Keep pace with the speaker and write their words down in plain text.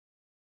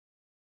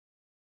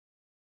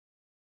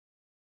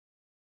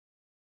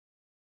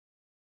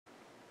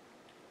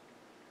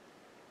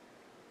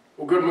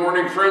Well, good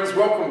morning, friends.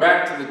 Welcome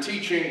back to the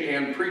teaching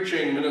and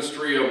preaching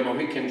ministry of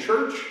Mohican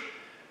Church.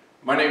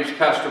 My name is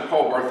Pastor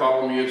Paul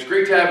Bartholomew. It's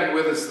great to have you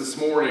with us this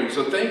morning.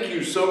 So thank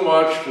you so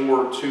much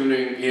for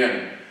tuning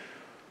in.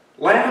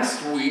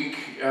 Last week,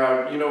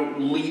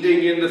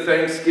 leading into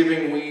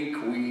Thanksgiving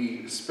week,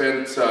 we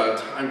spent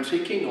time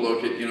taking a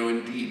look at,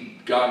 indeed,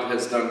 God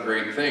has done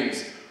great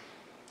things.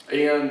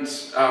 And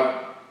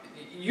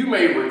you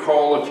may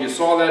recall, if you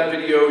saw that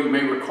video, you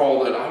may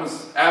recall that I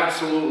was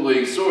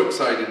absolutely so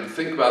excited to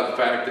think about the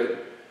fact that,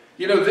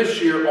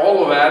 this year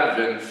all of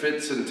Advent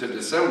fits into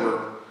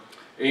December.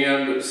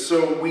 And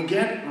so we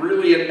get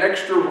really an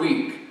extra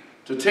week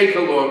to take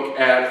a look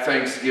at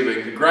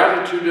Thanksgiving, the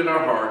gratitude in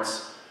our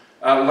hearts.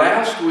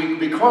 Last week,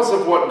 because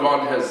of what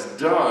God has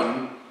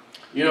done,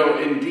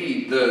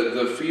 indeed,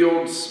 the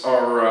fields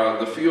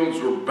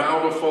were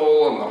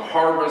bountiful and the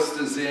harvest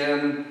is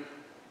in,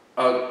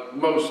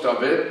 most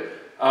of it.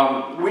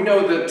 We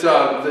know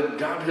that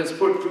God has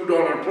put food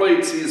on our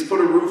plates. He has put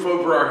a roof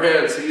over our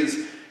heads.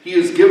 He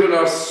has given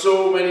us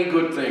so many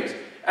good things.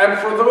 And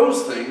for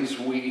those things,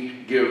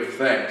 we give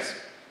thanks.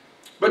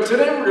 But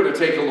today we're going to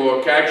take a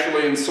look,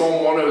 actually, in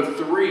Psalm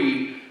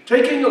 103,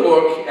 taking a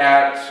look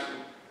at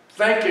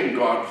thanking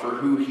God for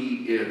who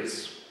He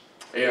is.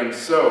 And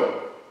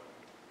so,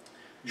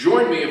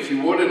 join me, if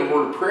you would, in a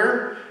word of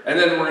prayer, and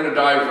then we're going to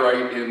dive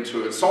right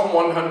into it. Psalm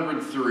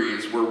 103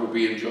 is where we'll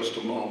be in just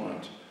a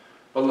moment.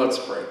 But let's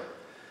pray.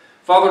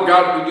 Father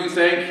God, we do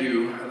thank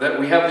you that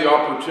we have the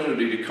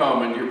opportunity to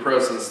come in your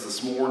presence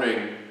this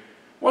morning.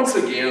 Once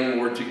again,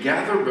 Lord, to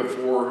gather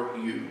before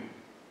you.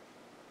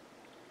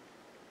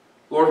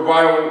 Lord,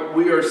 while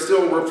we are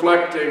still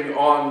reflecting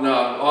on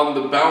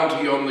the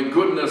bounty, on the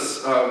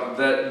goodness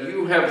that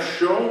you have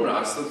shown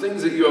us, the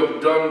things that you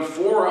have done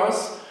for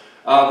us,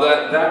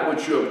 that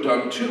which you have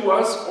done to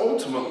us,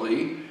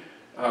 ultimately,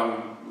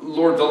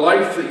 Lord, the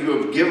life that you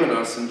have given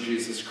us in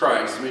Jesus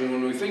Christ. I mean,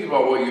 when we think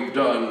about what you've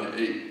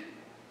done,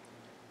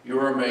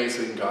 you're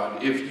amazing,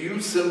 God. If you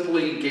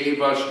simply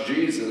gave us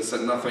Jesus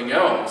and nothing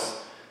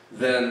else,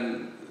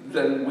 then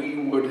we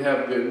would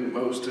have been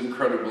most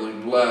incredibly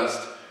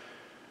blessed.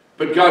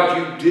 But God,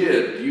 you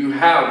did. You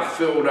have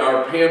filled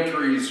our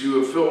pantries. You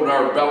have filled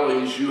our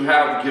bellies. You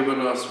have given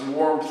us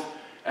warmth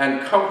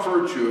and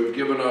comfort. You have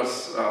given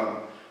us,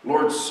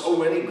 Lord, so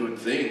many good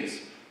things.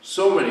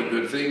 So many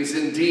good things.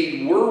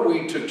 Indeed, were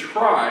we to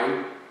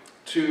try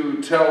to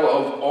tell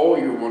of all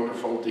your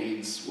wonderful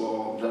deeds,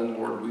 well, then,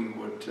 Lord,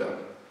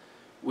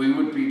 we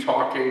would be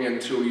talking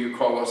until you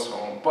call us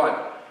home.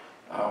 But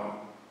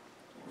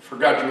for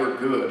God, you are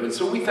good. And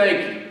so we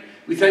thank you.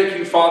 We thank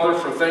you, Father,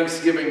 for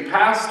Thanksgiving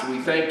past.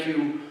 We thank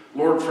you,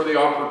 Lord, for the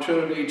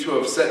opportunity to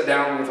have sat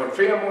down with our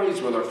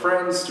families, with our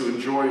friends, to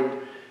enjoy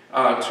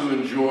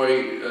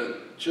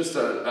just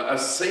a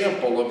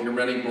sample of your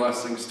many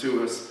blessings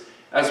to us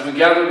as we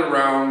gathered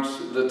around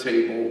the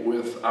table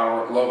with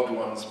our loved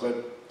ones. But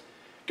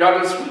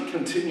God, as we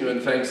continue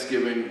in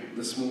Thanksgiving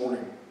this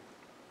morning,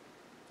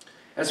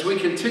 as we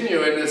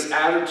continue in this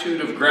attitude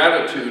of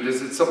gratitude,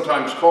 as it's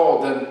sometimes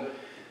called,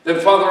 then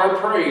Father, I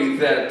pray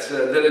that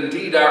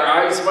indeed our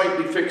eyes might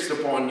be fixed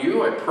upon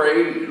you. I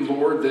pray,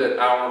 Lord, that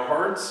our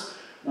hearts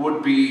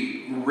would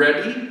be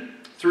ready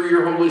through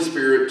your Holy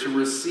Spirit to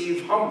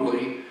receive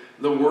humbly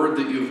the word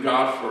that you've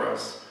got for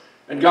us.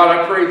 And God,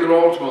 I pray that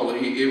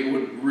ultimately it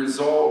would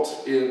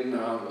result in,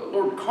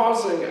 Lord,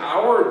 causing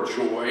our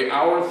joy,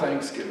 our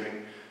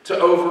thanksgiving to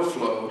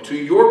overflow to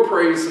your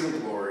praise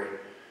and glory.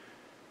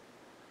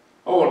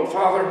 Oh, and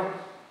Father,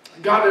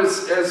 God,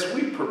 as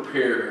we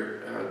prepare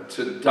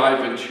to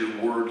dive into your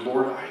word,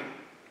 Lord,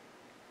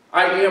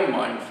 I am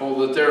mindful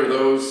that there are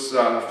those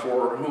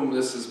for whom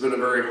this has been a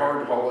very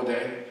hard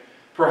holiday.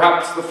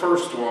 Perhaps the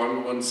first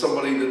one, when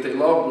somebody that they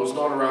loved was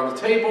not around the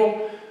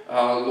table.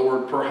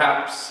 Lord,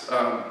 perhaps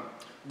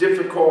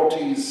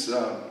difficulties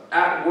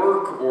at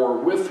work or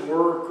with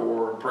work,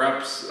 or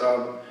perhaps,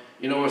 a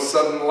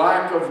sudden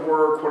lack of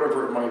work,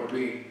 whatever it might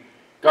be.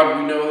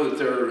 God, we know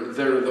that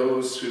there are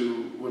those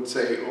who would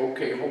say,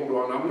 okay, hold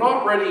on, I'm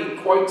not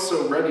quite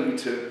so ready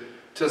to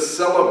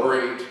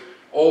celebrate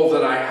all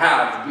that I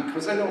have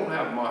because I don't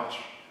have much.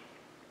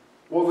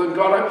 Well, then,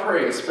 God, I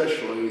pray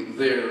especially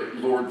there,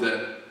 Lord,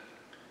 that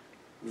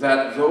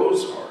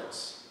those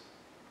hearts,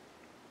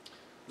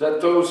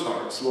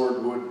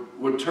 Lord,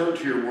 would turn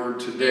to your word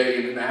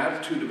today in an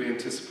attitude of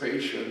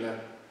anticipation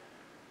that,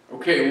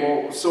 okay,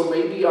 well, so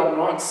maybe I'm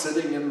not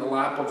sitting in the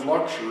lap of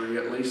luxury,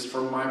 at least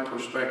from my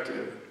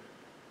perspective.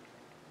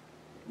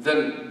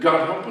 Then,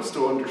 God, help us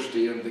to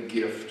understand the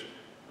gift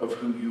of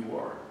who you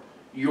are,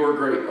 your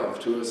great love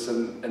to us,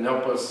 and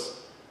help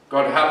us,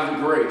 God, have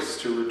the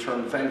grace to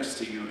return thanks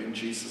to you in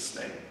Jesus'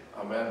 name.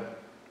 Amen.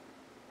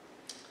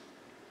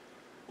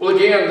 Well,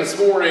 again, this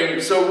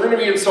morning, so we're going to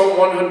be in Psalm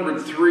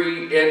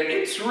 103, and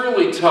it's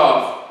really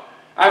tough.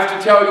 I have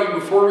to tell you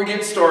before we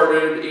get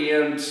started,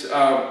 and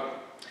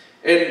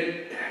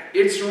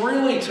it's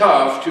really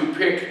tough to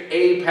pick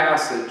a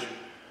passage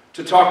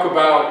to talk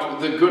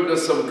about the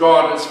goodness of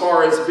God as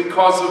far as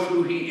because of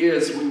who he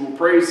is, we will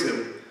praise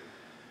him.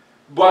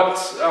 But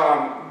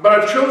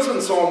I've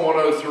chosen Psalm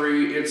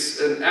 103. It's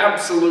an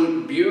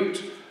absolute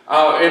beaut.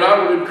 And I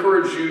would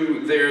encourage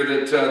you there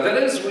that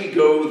as we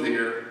go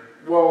there,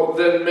 well,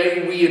 then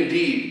may we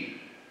indeed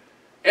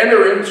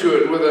enter into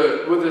it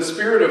with a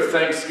spirit of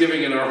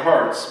thanksgiving in our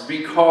hearts,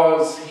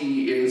 because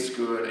he is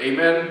good.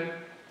 Amen?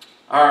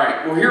 All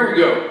right, well, here we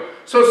go.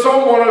 So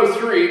Psalm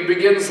 103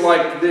 begins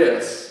like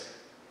this.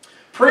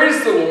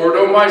 Praise the Lord,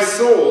 O my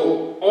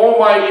soul, all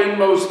my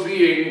inmost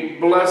being,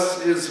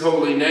 bless his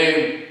holy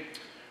name.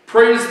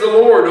 Praise the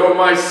Lord, O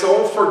my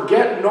soul,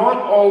 forget not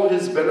all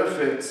his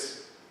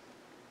benefits,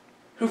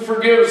 who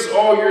forgives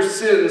all your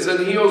sins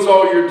and heals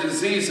all your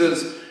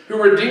diseases,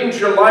 who redeems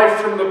your life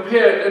from the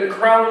pit and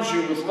crowns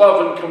you with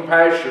love and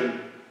compassion,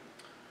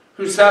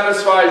 who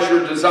satisfies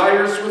your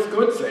desires with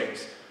good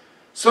things,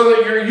 so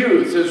that your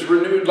youth is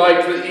renewed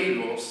like the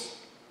eagles.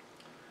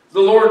 The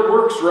Lord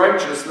works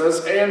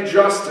righteousness and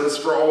justice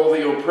for all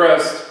the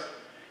oppressed.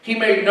 He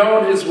made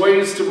known his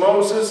ways to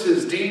Moses,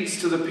 his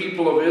deeds to the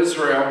people of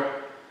Israel.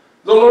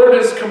 The Lord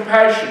is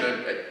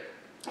compassionate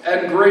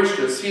and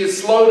gracious. He is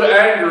slow to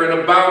anger and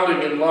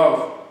abounding in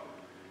love.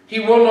 He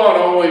will not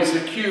always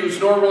accuse,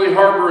 nor will he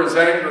harbor his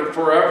anger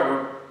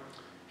forever.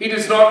 He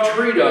does not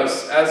treat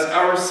us as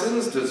our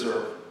sins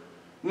deserve,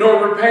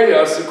 nor repay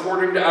us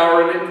according to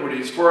our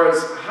iniquities. For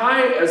as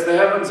high as the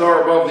heavens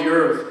are above the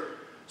earth,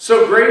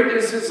 so great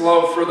is his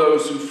love for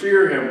those who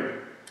fear him.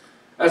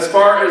 As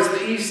far as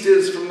the east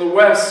is from the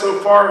west, so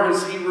far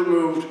has he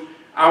removed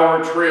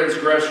our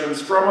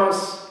transgressions from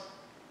us.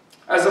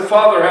 As a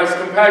father has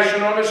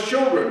compassion on his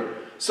children,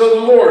 so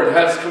the Lord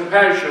has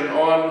compassion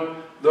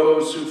on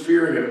those who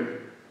fear him.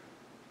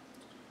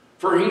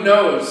 For he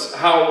knows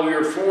how we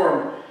are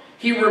formed.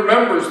 He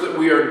remembers that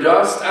we are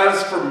dust.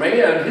 As for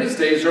man, his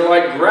days are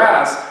like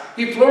grass.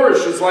 He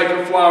flourishes like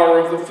a flower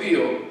of the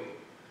field.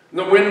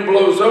 The wind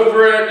blows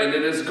over it, and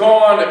it is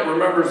gone. It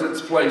remembers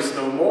its place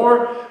no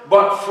more.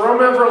 But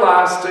from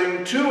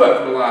everlasting to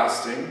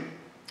everlasting,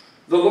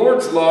 the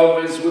Lord's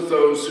love is with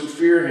those who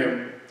fear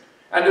him,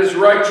 and his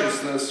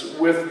righteousness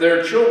with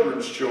their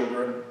children's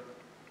children,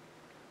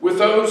 with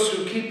those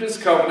who keep his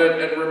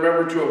covenant and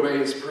remember to obey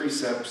his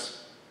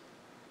precepts.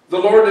 The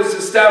Lord has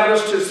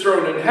established his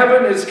throne in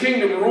heaven. His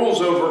kingdom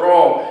rules over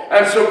all.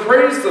 And so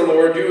praise the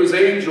Lord, you his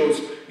angels,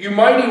 you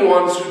mighty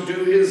ones who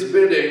do his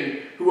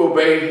bidding, who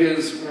obey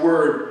his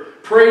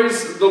word.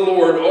 Praise the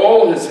Lord,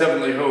 all his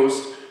heavenly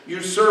hosts,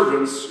 you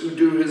servants who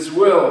do his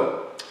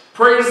will.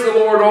 Praise the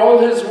Lord, all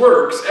his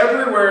works,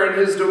 everywhere in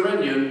his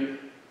dominion.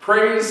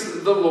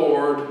 Praise the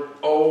Lord,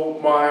 O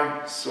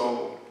my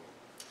soul.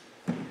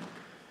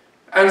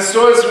 And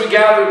so as we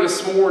gather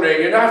this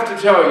morning, and I have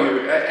to tell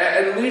you,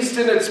 at least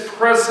in its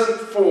present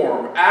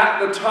form,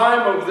 at the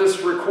time of this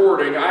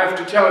recording, I have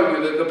to tell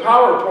you that the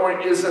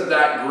PowerPoint isn't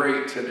that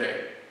great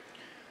today.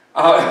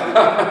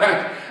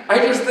 I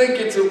just think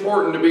it's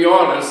important to be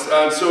honest.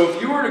 So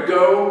if you were to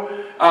go,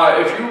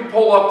 if you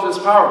pull up this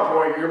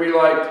PowerPoint, you're going to be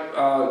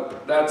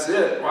like, that's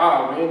it.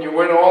 Wow, man, you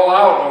went all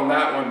out on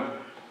that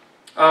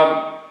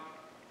one.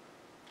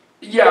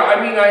 Yeah,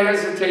 I mean, I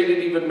hesitated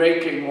even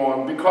making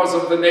one because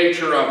of the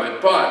nature of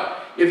it.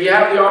 But if you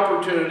have the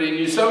opportunity and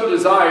you so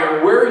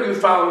desire, where you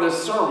found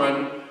this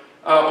sermon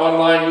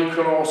online, you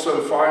can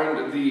also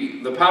find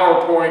the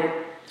PowerPoint.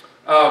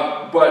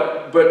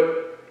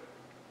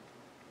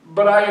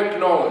 But I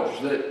acknowledge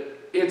that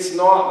it's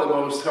not the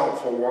most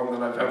helpful one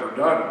that I've ever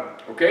done.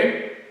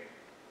 Okay?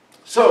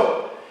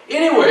 So,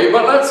 anyway,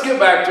 but let's get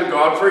back to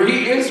God, for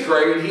he is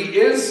great. He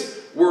is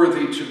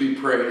worthy to be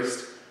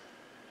praised.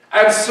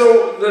 And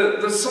so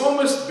the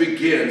psalmist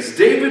begins,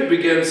 David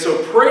begins,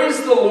 so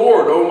praise the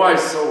Lord, O my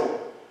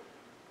soul.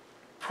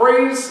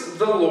 Praise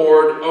the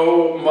Lord,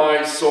 O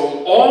my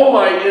soul. All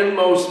my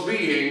inmost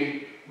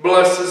being,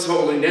 bless his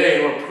holy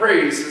name, or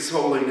praise his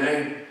holy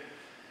name.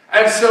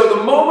 And so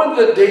the moment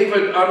that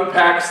David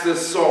unpacks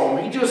this psalm,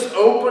 he just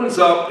opens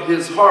up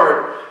his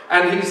heart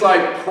and he's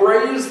like,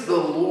 praise the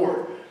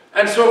Lord.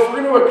 And so if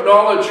we're going to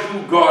acknowledge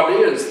who God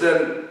is,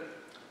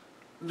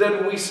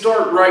 then we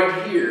start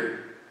right here.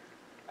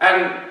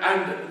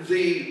 And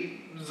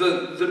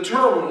the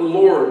term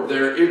Lord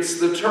there, it's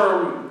the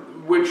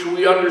term which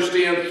we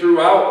understand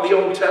throughout the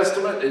Old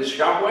Testament is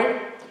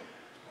Yahweh.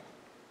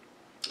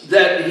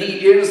 That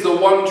he is the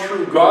one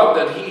true God,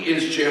 that he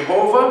is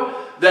Jehovah,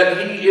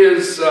 that he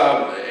is,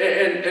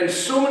 and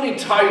so many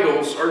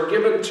titles are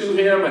given to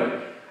him.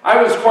 And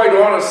I was quite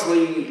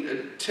honestly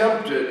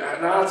tempted,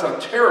 and that's a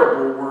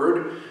terrible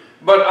word,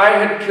 but I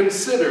had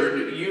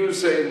considered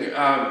using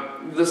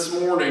this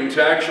morning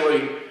to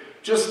actually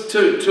just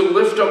to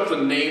lift up the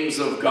names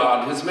of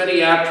God, his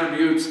many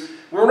attributes.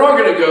 We're not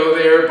going to go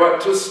there,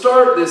 but to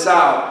start this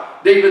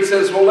out, David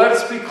says, well,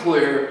 let's be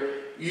clear.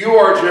 You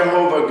are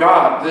Jehovah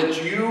God,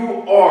 that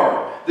you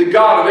are the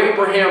God of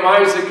Abraham,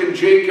 Isaac, and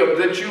Jacob,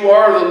 that you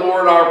are the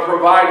Lord our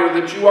provider,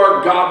 that you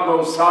are God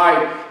Most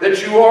High,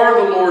 that you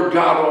are the Lord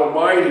God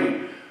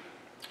Almighty.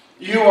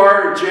 You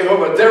are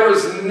Jehovah. There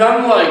is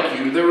none like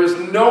you. There is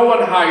no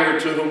one higher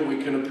to whom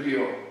we can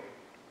appeal.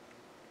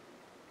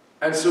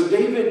 And so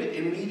David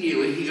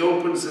immediately, he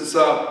opens this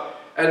up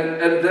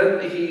And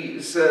then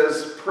he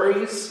says,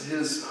 praise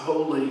his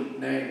holy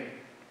name.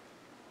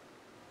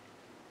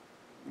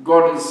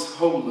 God is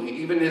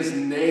holy. Even his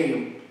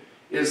name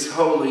is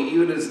holy.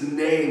 Even his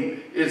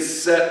name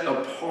is set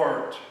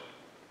apart.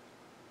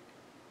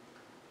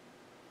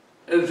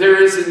 And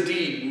there is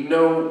indeed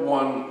no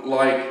one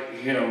like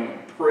him.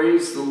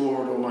 Praise the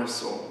Lord, O my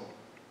soul.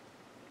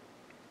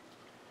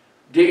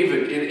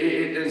 David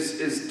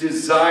is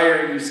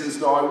desiring, he says,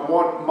 no, I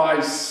want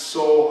my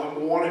soul, I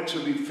want it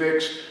to be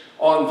fixed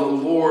on the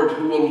Lord,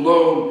 who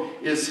alone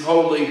is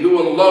holy, who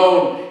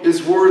alone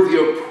is worthy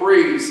of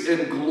praise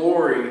and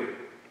glory.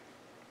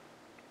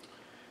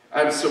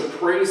 And so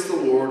praise the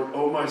Lord,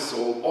 O my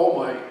soul, all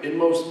my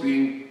inmost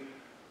being,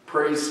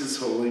 praise his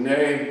holy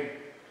name.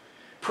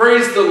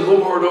 Praise the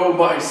Lord, O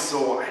my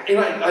soul. And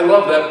I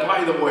love that,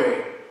 by the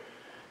way.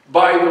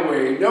 By the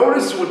way,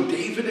 notice when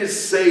David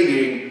is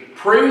saying,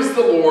 praise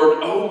the Lord,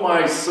 O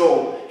my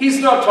soul, he's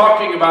not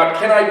talking about,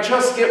 can I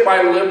just get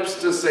my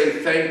lips to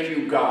say thank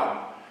you, God?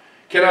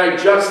 Can I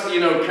just,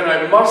 can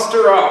I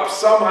muster up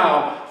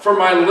somehow for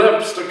my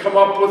lips to come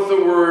up with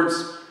the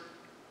words,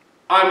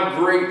 I'm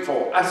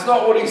grateful? That's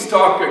not what he's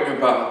talking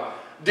about.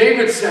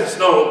 David says,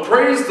 no,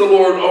 praise the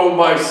Lord, O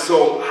my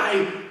soul.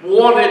 I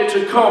want it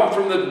to come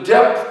from the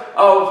depth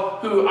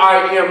of who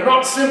I am,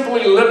 not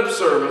simply lip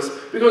service,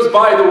 because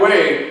by the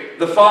way,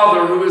 the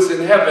Father who is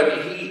in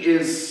heaven, he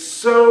is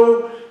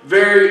so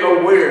very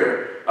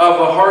aware of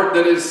a heart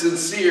that is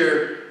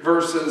sincere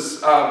versus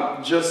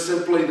just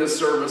simply the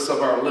service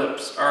of our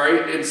lips, all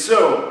right? And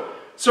so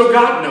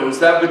God knows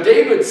that, but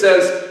David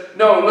says,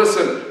 no,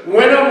 listen,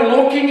 when I'm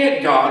looking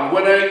at God,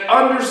 when I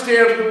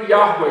understand who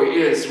Yahweh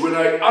is, when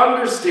I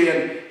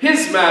understand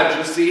his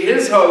majesty,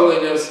 his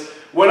holiness,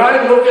 when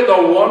I look at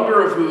the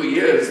wonder of who he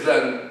is,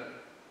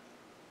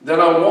 then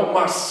I want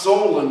my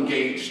soul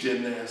engaged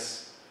in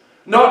this.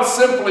 Not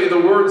simply the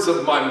words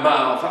of my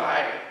mouth.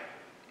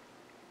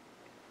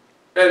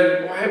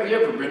 And have you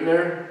ever been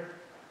there?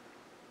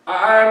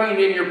 I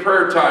mean, in your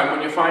prayer time,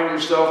 when you find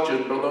yourself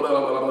just blah, blah, blah,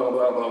 blah, blah,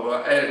 blah, blah,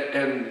 blah,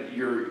 and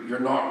you're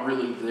not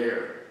really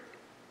there,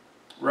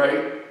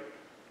 right?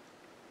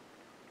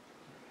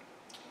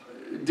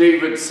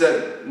 David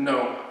said,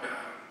 no,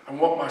 I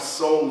want my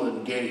soul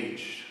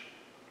engaged.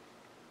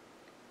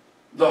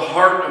 The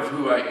heart of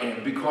who I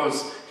am,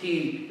 because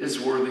he is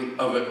worthy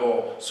of it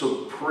all.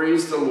 So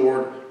praise the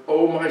Lord,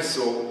 O my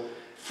soul.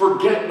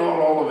 Forget not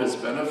all of his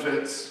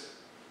benefits.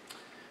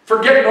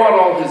 Forget not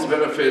all his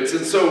benefits.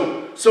 And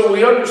so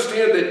we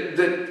understand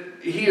that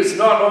he is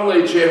not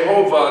only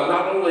Jehovah,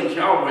 not only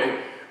Yahweh.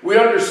 We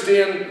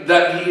understand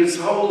that he is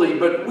holy,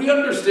 but we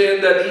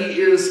understand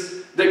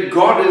that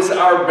God is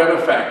our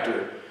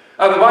benefactor.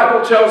 The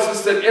Bible tells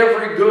us that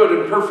every good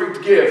and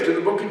perfect gift, in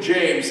the book of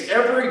James,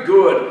 every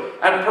good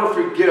and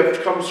perfect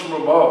gift comes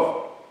from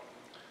above.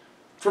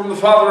 From the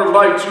Father of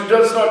lights, who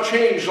does not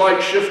change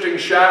like shifting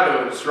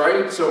shadows,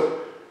 right? So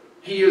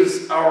he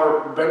is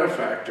our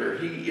benefactor.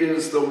 He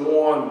is the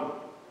one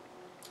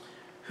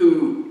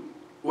who,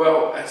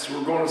 well, as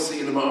we're going to see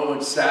in a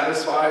moment,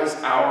 satisfies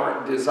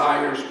our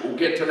desires. We'll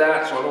get to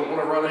that, so I don't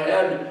want to run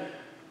ahead.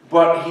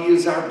 But he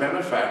is our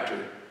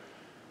benefactor.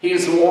 He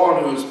is the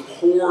one who has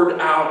poured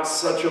out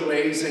such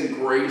amazing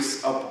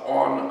grace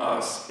upon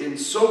us in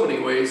so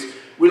many ways.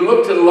 We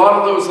looked at a lot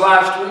of those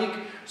last week,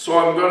 so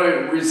I'm going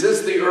to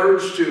resist the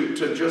urge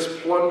to just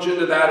plunge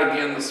into that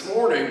again this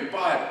morning.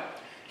 But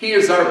he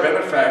is our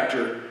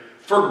benefactor.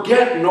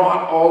 Forget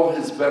not all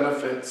his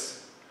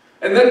benefits.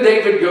 And then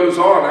David goes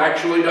on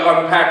actually to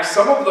unpack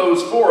some of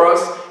those for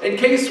us in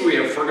case we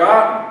have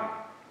forgotten.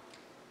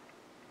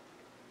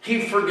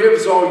 He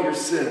forgives all your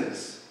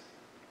sins.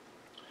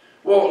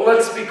 Well,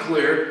 let's be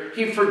clear.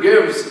 He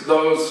forgives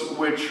those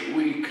which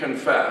we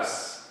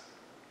confess.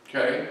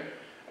 Okay?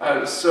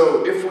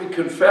 So if we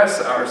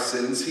confess our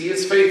sins, he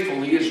is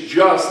faithful. He is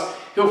just.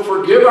 He'll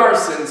forgive our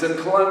sins and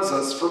cleanse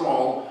us from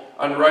all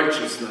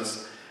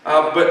unrighteousness.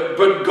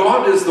 But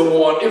God is the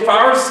one. If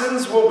our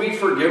sins will be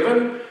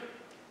forgiven,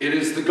 it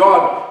is the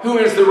God who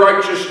is the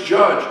righteous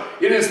judge.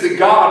 It is the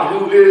God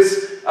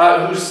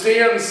who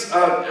stands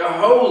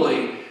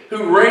holy,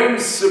 who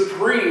reigns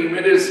supreme.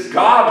 It is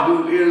God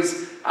who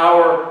is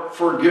our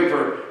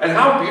forgiver. And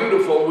how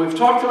beautiful, we've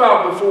talked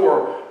about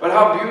before, but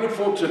how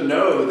beautiful to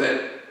know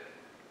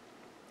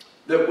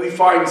that we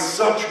find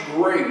such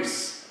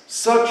grace,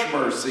 such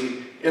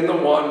mercy in the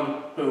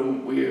one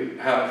whom we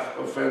have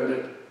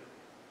offended.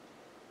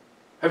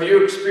 Have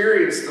you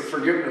experienced the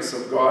forgiveness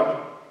of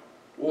God?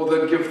 Well,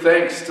 then give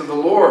thanks to the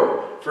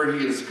Lord, for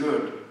he is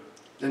good.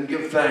 Then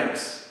give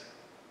thanks.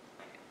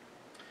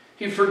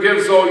 He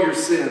forgives all your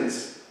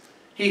sins.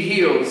 He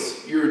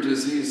heals your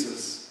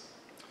diseases.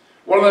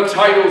 One of the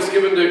titles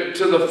given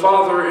to the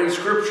Father in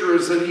Scripture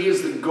is that he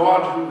is the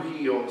God who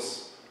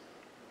heals.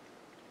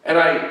 And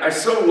I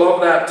so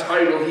love that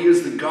title, he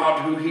is the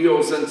God who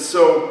heals. And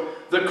so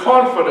the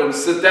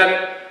confidence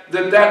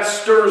that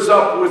stirs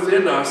up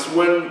within us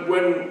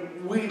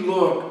when we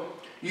look.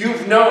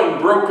 You've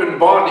known broken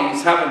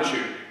bodies, haven't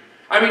you?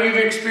 I mean,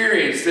 you've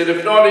experienced it.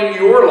 If not in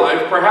your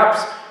life,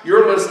 perhaps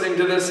you're listening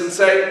to this and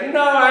saying,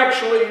 no,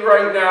 actually,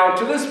 right now,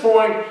 to this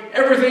point,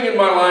 everything in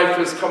my life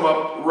has come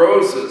up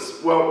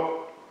roses.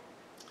 Well,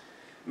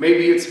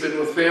 maybe it's been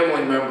with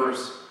family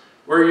members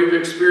where you've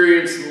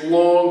experienced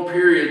long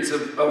periods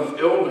of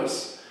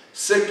illness,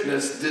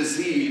 sickness,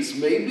 disease.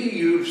 Maybe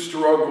you've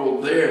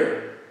struggled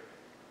there.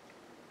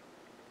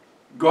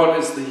 God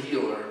is the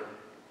healer.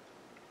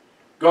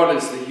 God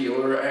is the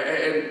healer.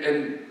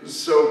 And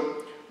so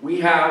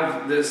we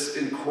have this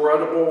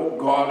incredible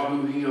God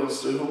who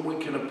heals, to whom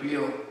we can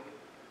appeal.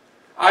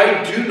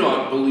 I do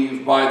not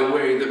believe, by the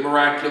way, that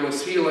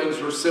miraculous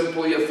healings were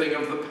simply a thing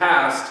of the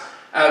past,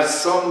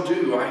 as some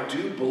do. I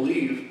do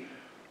believe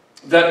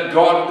that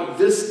God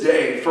this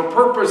day, for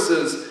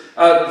purposes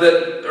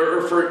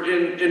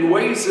in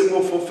ways that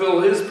will fulfill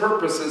His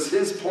purposes,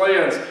 His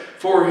plans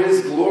for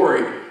His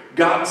glory,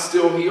 God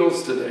still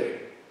heals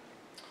today.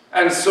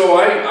 And so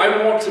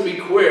I want to be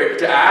quick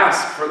to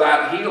ask for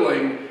that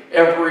healing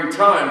every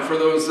time for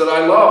those that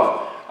I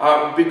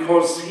love,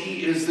 because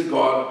He is the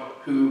God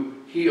who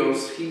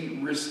heals, He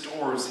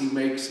restores, He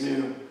makes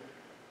new.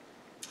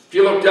 If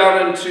you look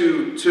down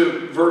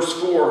into verse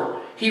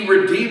 4, He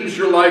redeems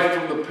your life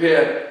from the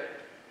pit.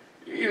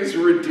 He is a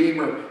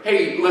redeemer.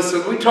 Hey,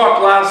 listen, we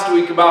talked last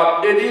week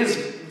about it is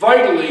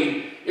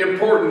vitally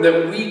important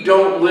that we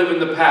don't live in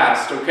the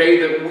past, okay?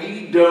 That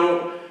we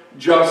don't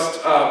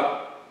just,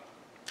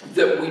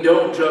 that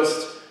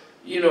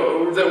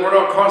we're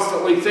not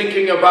constantly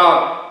thinking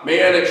about,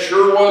 man, it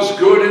sure was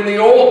good in the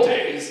old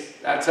days.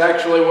 That's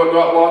actually what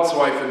got Lot's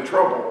wife in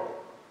trouble.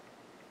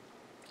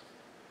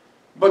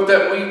 But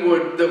that we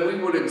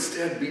would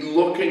instead be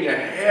looking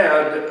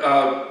ahead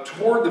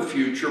toward the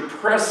future,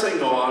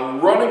 pressing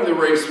on, running the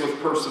race with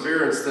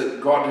perseverance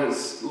that God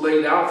has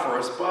laid out for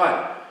us.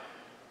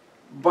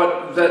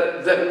 But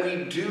that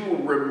we do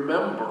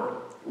remember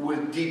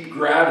with deep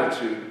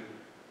gratitude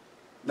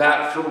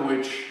that from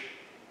which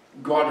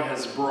God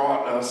has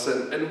brought us.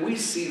 And we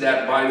see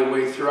that, by the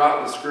way,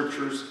 throughout the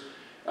Scriptures.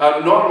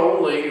 Not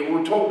only,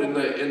 we're told in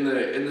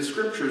the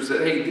Scriptures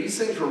that, hey, these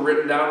things were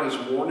written down as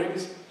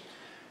warnings.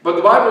 But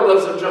the Bible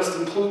doesn't just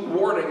include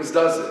warnings,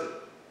 does it?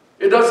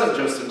 It doesn't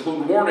just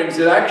include warnings.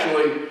 It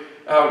actually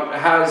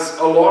has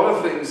a lot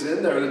of things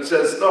in there that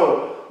says,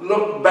 no,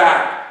 look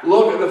back.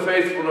 Look at the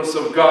faithfulness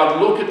of God.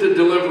 Look at the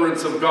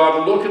deliverance of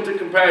God. Look at the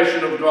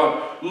compassion of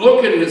God.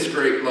 Look at His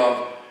great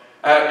love.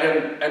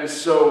 And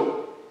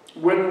so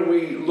when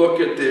we look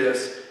at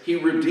this, He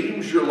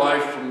redeems your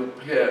life from the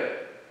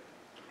pit.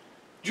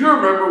 Do you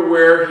remember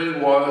where He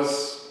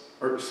was?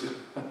 Or,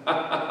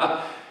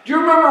 do you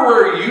remember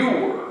where you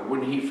were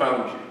when He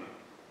found you?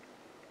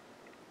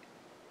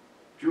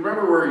 Do you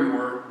remember where you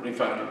were when He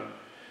found you?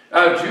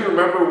 Do you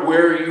remember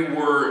where you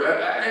were?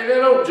 I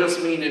don't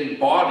just mean in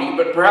body,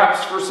 but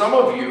perhaps for some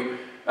of you,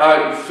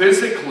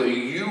 physically,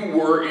 you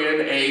were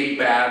in a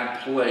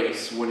bad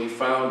place when He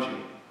found you.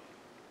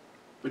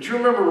 But do you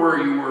remember where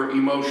you were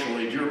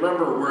emotionally? Do you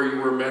remember where you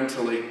were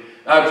mentally?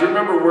 Do you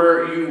remember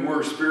where you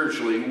were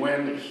spiritually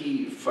when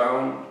He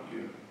found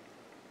you?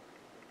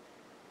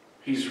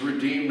 He's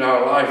redeemed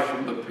our life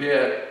from the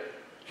pit.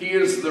 He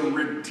is the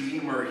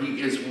Redeemer.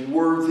 He is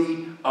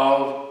worthy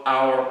of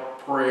our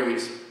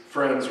praise.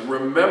 Friends,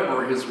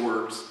 remember His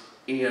works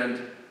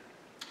and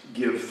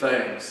give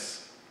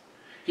thanks.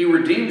 He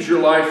redeems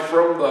your life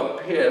from the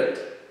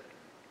pit.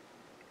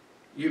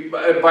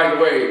 By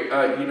the way,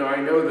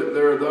 I know that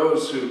there are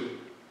those who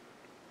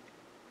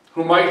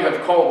might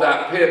have called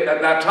that pit,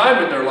 at that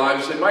time in their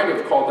lives, they might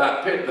have called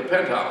that pit the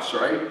penthouse,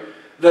 right?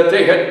 That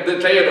they had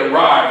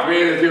arrived. I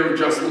mean, they were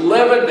just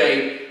living.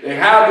 They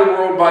had the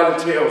world by the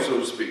tail, so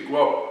to speak.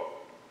 Well,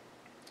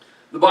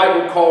 the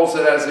Bible calls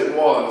it as it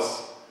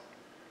was.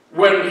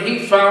 When He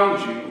found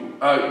you,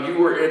 you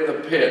were in the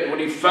pit. When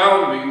He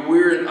found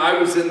me, I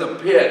was in the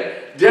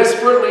pit,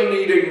 desperately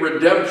needing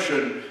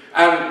redemption.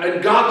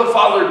 And God the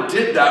Father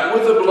did that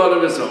with the blood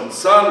of His own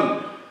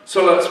Son.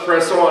 So let's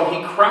press on.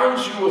 He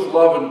crowns you with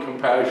love and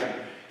compassion.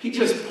 He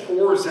just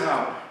pours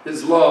out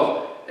His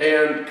love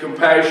and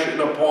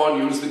compassion upon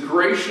you as the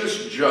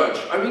gracious judge.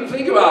 I mean,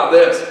 think about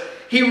this.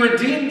 He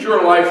redeemed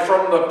your life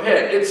from the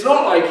pit. It's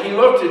not like He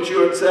looked at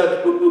you and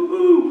said,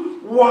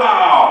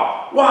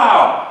 wow,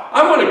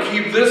 I'm going to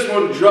keep this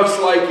one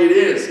just like it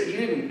is. He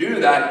didn't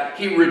do that.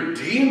 He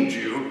redeemed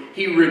you.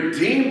 He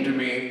redeemed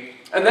me.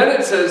 And then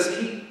it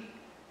says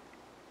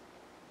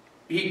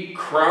He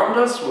crowned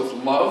us with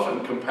love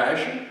and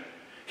compassion.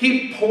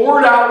 He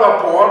poured out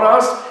upon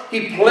us.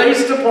 He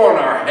placed upon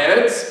our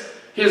heads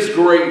His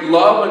great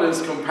love and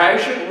His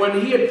compassion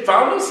when He had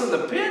found us in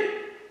the pit.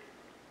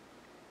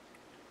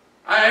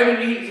 I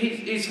mean,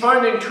 He's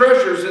finding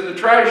treasures in the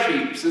trash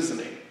heaps, isn't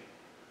He?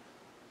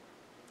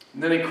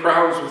 And then He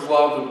crowns with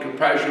love and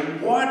compassion.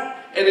 What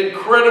an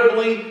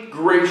incredibly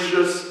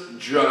gracious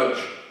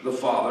judge the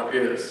Father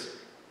is.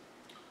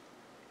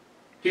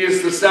 He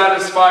is the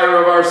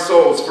satisfier of our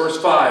souls.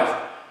 Verse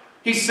 5.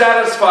 He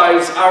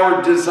satisfies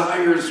our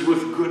desires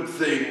with good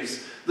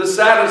things. the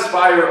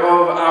satisfier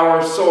of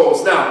our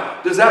souls.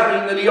 Now, does that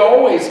mean that he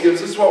always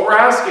gives us what we're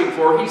asking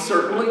for? He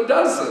certainly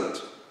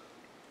doesn't.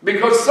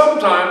 Because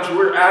sometimes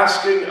we're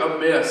asking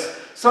amiss.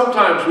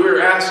 Sometimes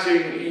we're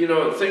asking,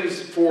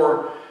 things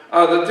for,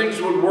 that things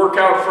would work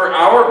out for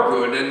our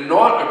good and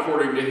not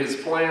according to his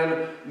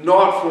plan,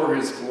 not for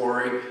his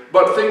glory,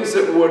 but things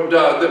that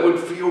would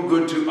feel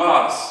good to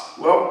us.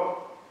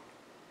 Well,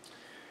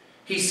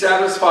 he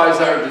satisfies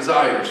our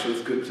desires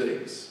with good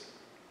things.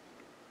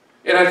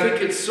 And I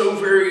think it's so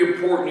very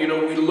important,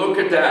 we look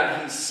at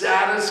that. He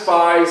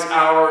satisfies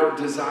our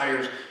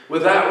desires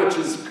with that which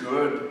is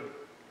good.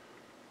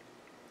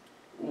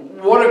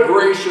 What a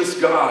gracious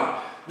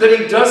God. That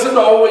he doesn't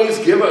always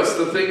give us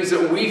the things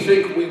that we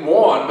think we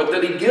want, but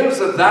that he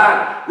gives us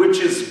that which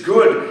is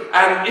good.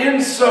 And in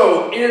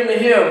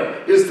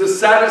him is the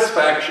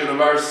satisfaction of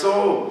our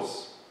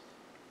souls.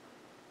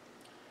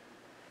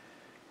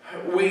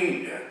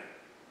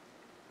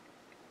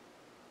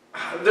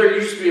 There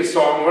used to be a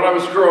song when I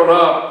was growing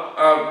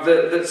up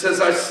that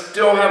says, I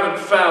still haven't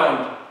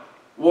found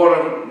what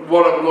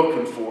I'm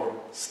looking for.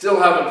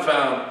 Still haven't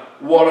found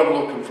what I'm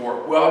looking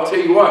for. Well, I'll tell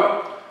you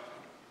what.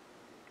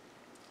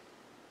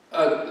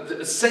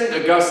 St.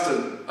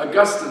 Augustine,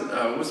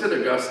 was it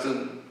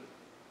Augustine?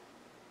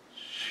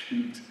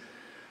 Shoot.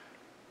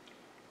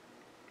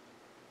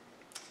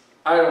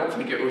 I don't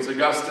think it was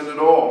Augustine at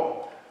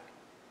all.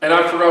 And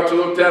I forgot to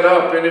look that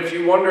up. And if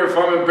you wonder if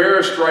I'm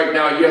embarrassed right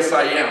now, yes,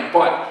 I am.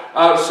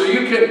 But, so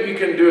you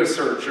can do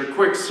a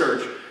quick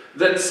search,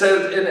 that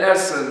said, in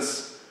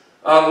essence,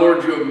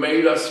 Lord, you have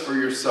made us for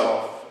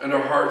yourself, and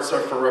our hearts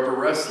are forever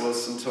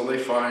restless until they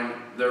find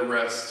their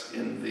rest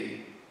in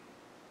thee.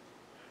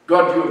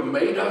 God, you have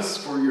made us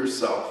for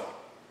yourself,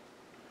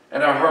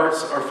 and our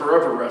hearts are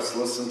forever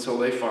restless until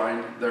they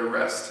find their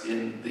rest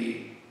in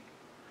thee.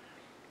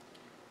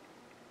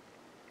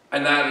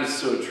 And that is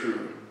so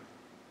true.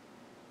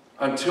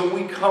 Until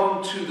we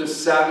come to the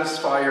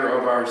satisfier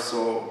of our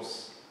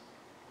souls,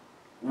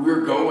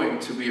 we're going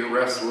to be a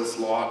restless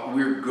lot.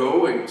 We're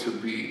going to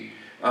be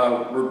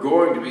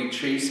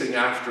chasing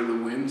after the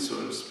wind,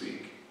 so to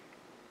speak,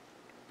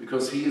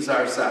 because he is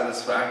our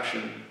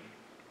satisfaction.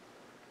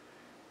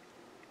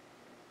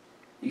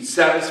 He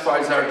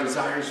satisfies our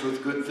desires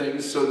with good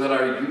things so that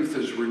our youth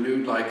is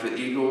renewed like the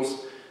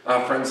eagles.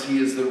 Friends, he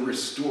is the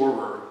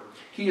restorer.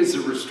 He is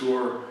the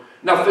restorer.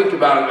 Now think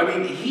about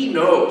it. He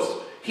knows.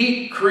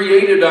 He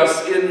created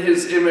us in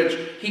his image.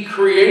 He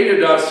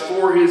created us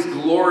for his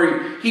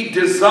glory. He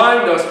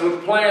designed us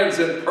with plans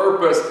and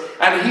purpose.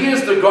 And he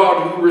is the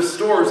God who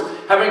restores,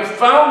 having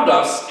found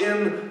us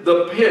in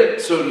the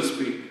pit, so to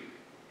speak.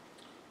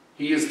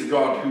 He is the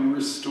God who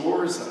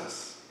restores us.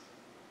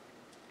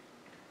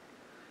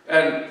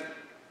 And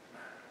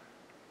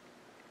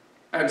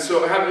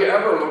so have you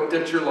ever looked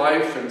at your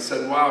life and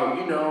said, wow,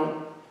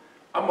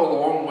 I'm a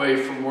long way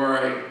from where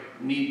I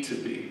need to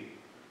be.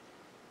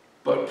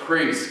 But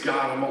praise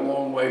God, I'm a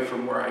long way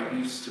from where I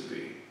used to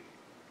be.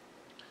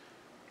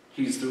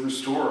 He's the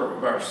restorer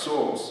of our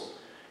souls.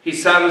 He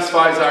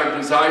satisfies our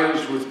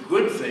desires with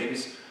good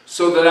things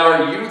so that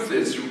our youth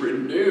is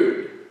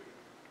renewed.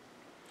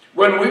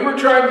 When we were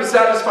trying to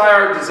satisfy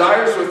our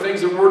desires with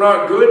things that were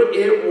not good,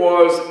 it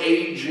was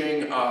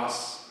aging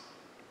us.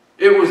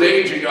 It was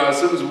aging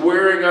us. It was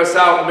wearing us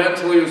out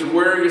mentally. It was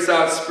wearing us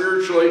out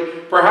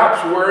spiritually.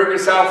 Perhaps wearing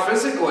us out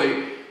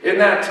physically in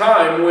that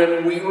time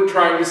when we were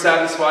trying to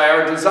satisfy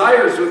our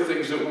desires with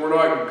things that were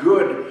not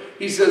good.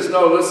 He says,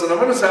 no, listen, I'm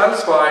going to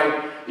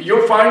satisfy.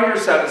 You'll find your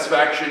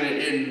satisfaction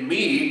in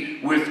me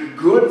with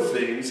good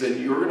things,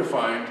 and you're going to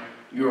find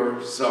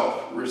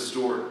yourself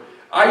restored.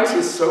 I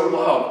just so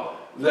love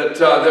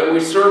that we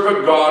serve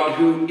a God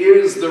who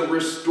is the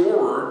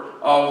restorer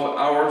of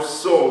our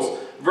souls.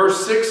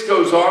 Verse 6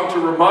 goes on to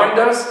remind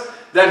us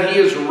that he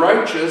is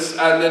righteous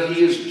and that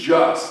he is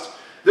just.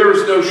 There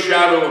is no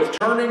shadow of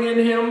turning in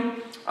him,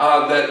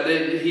 that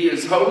he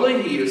is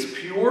holy, he is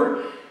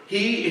pure,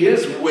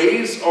 his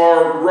ways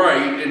are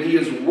right, and he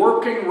is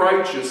working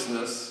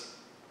righteousness.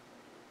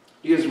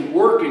 He is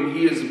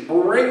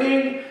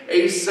bringing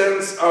a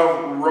sense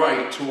of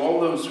right to all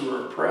those who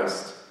are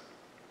oppressed.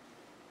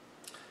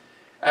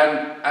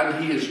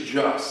 And he is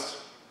just.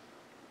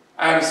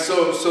 And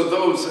so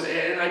those,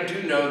 and I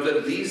do know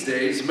that these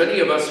days,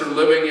 many of us are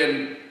living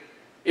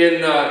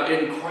in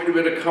quite a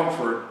bit of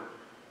comfort.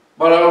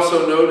 But I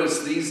also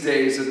notice these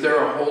days that there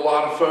are a whole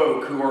lot of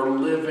folk who are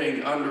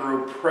living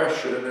under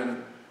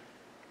oppression.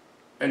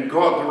 And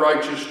God, the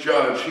righteous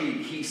judge,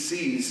 he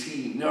sees,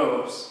 he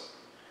knows.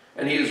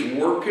 And he is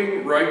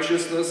working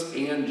righteousness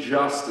and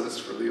justice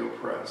for the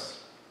oppressed.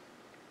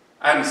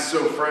 And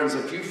so, friends,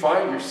 if you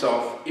find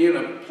yourself in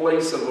a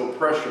place of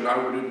oppression,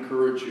 I would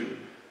encourage you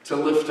to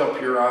lift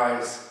up your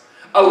eyes.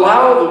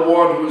 Allow the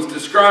one who is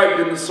described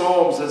in the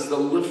Psalms as the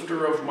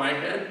lifter of my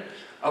head,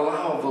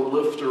 allow the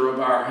lifter of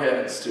our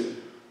heads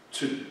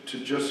to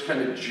just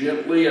kind of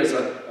gently, as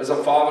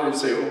a father, and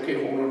say,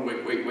 okay, hold on,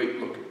 wait,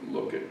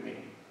 look at me.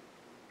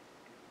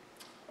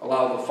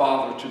 Allow the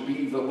Father to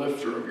be the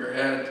lifter of your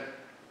head.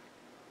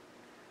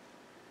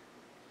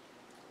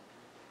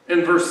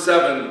 In verse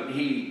 7,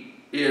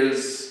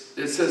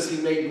 it says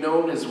he made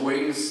known his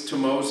ways to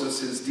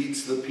Moses, his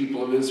deeds to the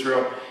people of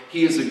Israel.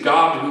 He is a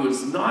God who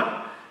is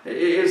not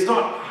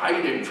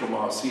hiding from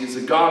us. He is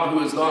a God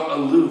who is not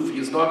aloof. He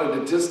is not at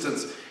a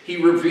distance. He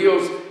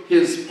reveals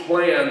his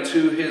plan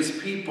to his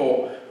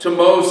people, to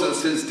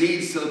Moses, his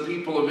deeds to the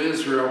people of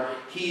Israel.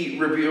 He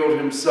revealed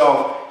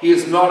himself. He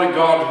is not a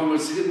God who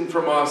is hidden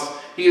from us.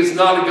 He is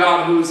not a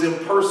God who is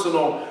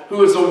impersonal,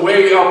 who is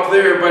away up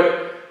there,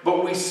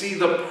 but we see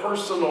the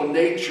personal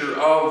nature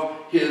of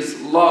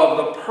his love,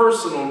 the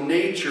personal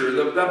nature,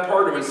 that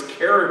part of his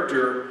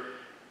character,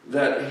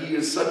 that he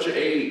is such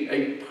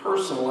a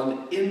personal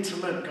and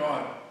intimate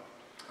God.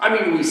 I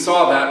mean, we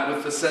saw that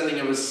with the sending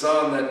of his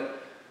Son,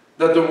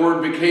 that the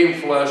Word became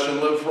flesh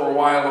and lived for a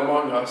while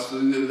among us,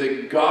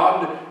 that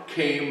God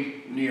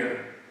came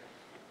near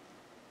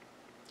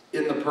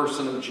in the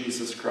person of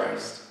Jesus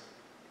Christ.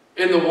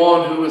 In the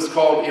one who is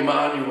called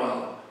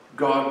Emmanuel,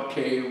 God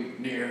came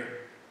near.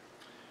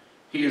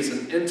 He is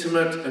an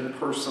intimate and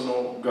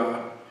personal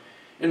God.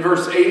 In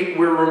verse 8,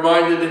 we're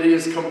reminded that he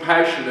is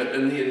compassionate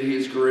and that he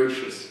is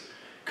gracious.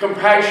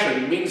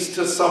 Compassion means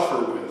to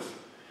suffer with,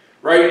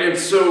 right? And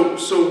so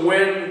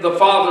when the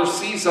Father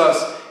sees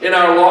us in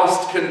our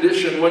lost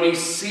condition, when he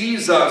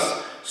sees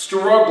us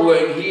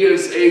struggling, he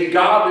is a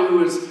God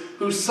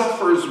who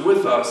suffers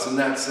with us in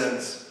that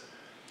sense.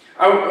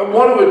 I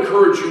want to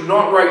encourage you,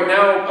 not right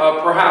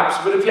now perhaps,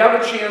 but if you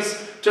have a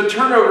chance to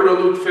turn over to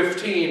Luke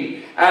 15,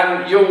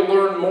 and you'll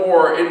learn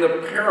more in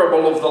the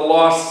parable of the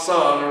lost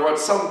son, or what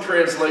some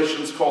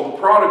translations call the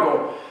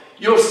prodigal.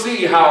 You'll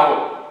see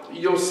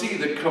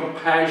the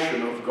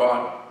compassion of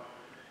God.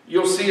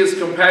 You'll see his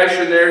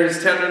compassion there,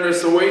 his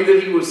tenderness, the way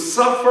that he was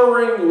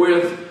suffering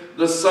with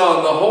the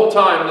son the whole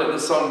time that the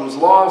son was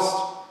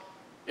lost.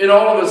 In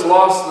all of his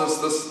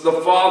lostness,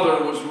 the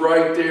father was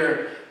right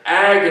there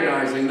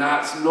agonizing.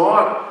 That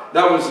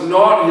was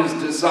not his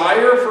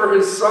desire for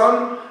his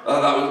son.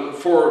 That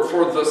was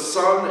for the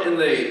son in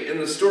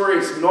the story.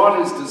 It's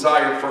not his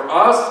desire for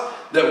us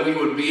that we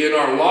would be in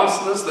our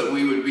lostness, that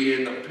we would be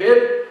in the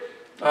pit.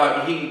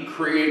 He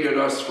created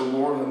us for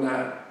more than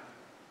that.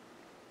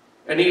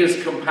 And he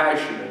is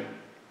compassionate.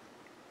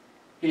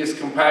 He is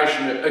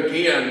compassionate.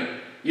 Again,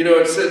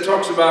 it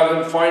talks about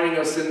him finding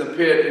us in the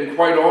pit, and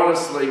quite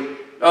honestly,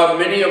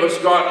 many of us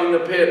got in the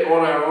pit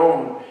on our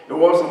own. It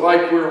wasn't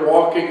like we were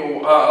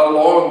walking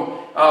along,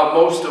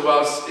 most of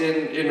us,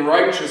 in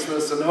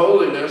righteousness and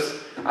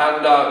holiness,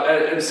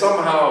 and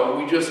somehow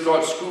we just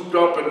got scooped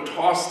up and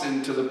tossed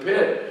into the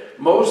pit.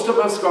 Most of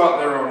us got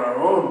there on our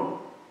own.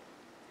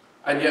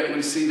 And yet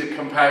we see the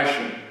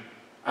compassion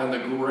and the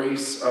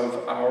grace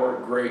of our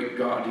great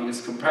God. He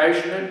is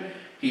compassionate.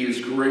 He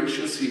is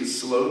gracious. He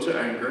is slow to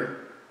anger.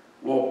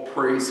 Well,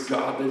 praise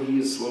God that he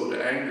is slow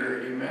to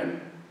anger.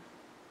 Amen.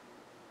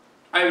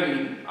 I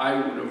mean, I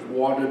would have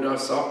wadded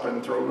us up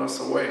and thrown us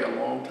away a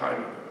long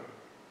time ago.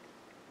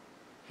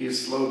 He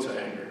is slow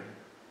to anger.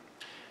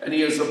 And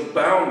he is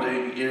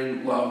abounding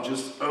in love,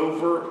 just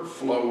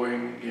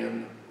overflowing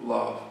in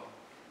love.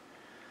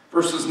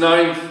 Verses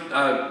 9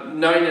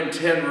 and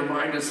 10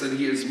 remind us that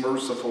he is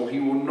merciful. He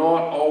will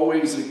not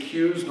always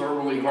accuse, nor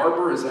will he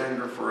harbor his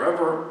anger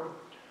forever.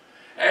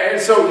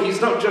 And so he's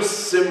not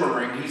just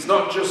simmering. He's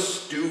not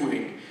just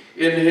stewing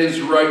in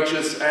his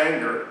righteous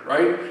anger,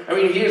 right? I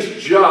mean, he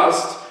is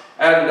just,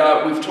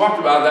 and we've talked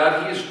about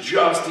that. He is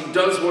just. He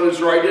does what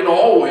is right in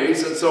all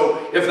ways. And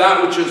so if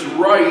that which is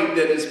right,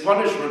 that is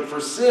punishment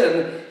for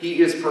sin,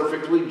 he is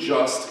perfectly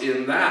just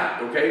in that,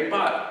 okay?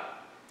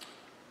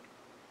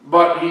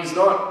 But he's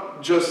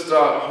not just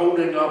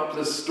holding up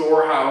the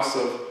storehouse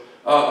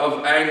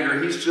of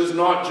anger. He's just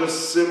not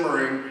just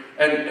simmering,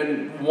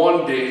 and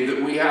one day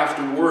that we have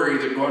to worry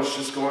that God's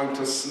just going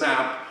to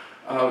snap.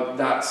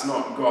 That's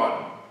not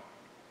God.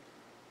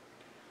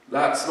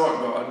 That's not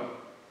God.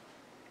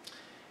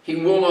 He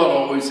will not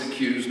always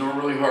accuse, nor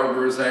will he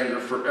harbor his anger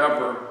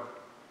forever.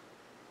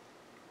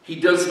 He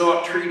does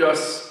not treat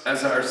us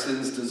as our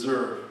sins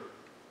deserve.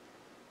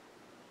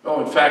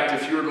 Oh, in fact,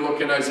 if you were to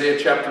look in Isaiah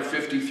chapter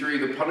 53,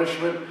 the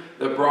punishment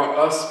that brought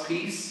us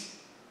peace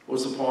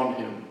was upon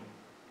him.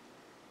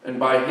 And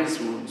by his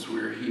wounds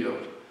we are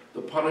healed.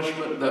 The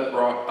punishment that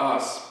brought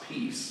us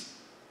peace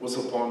was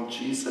upon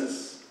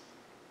Jesus.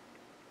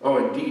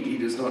 Oh, indeed, he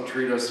does not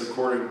treat us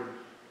according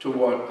to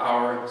what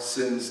our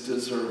sins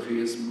deserve. He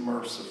is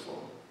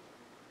merciful.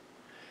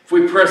 If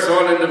we press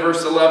on into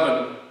verse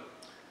 11,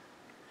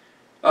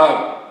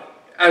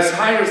 as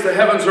high as the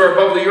heavens are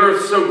above the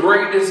earth, so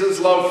great is his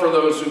love for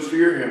those who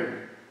fear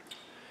him.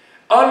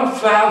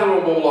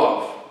 Unfathomable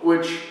love,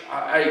 which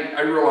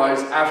I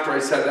realized after I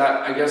said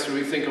that, I guess when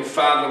we think of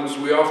fathoms,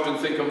 we often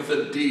think of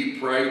the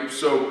deep, right?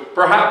 So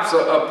perhaps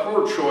a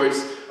poor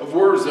choice of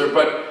words there,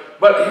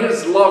 but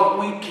his love,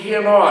 we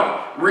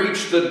cannot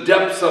reach the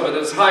depths of it.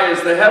 As high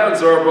as the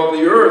heavens are above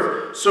the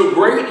earth, so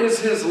great is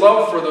his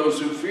love for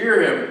those who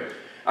fear him.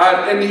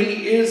 And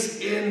he is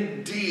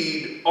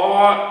indeed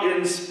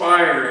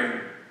awe-inspiring.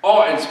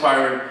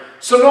 Awe-inspiring.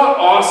 So not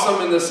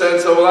awesome in the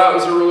sense of, well, that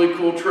was a really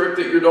cool trick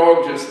that your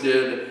dog just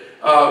did.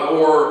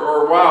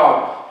 or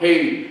wow,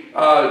 hey,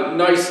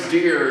 nice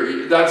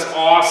deer, that's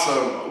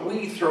awesome.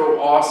 We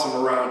throw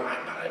awesome around,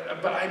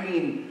 but I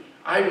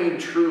mean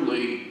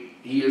truly,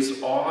 he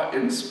is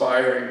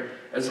awe-inspiring,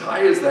 as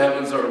high as the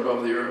heavens are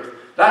above the earth.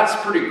 That's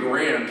pretty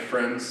grand,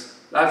 friends.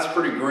 That's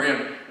pretty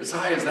grand. As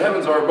high as the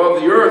heavens are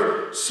above the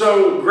earth,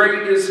 so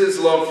great is his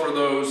love for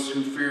those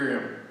who fear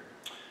him.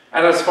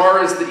 And as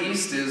far as the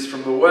east is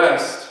from the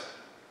west,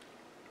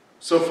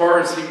 so far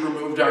as he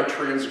removed our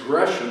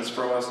transgressions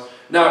from us.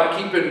 Now,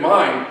 keep in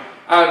mind,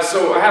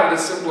 so I have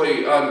this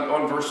simply,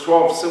 on verse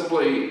 12,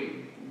 simply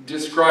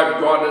describe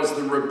God as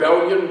the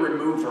rebellion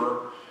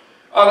remover.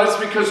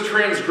 That's because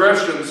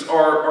transgressions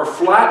are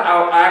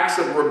flat-out acts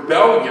of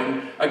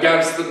rebellion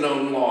against the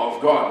known law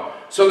of God.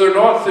 So they're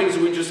not things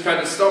we just kind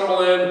of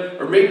stumble in,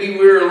 or maybe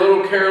we're a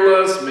little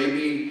careless,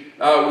 maybe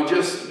we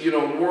just,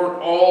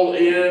 weren't all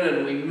in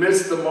and we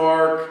missed the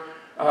mark,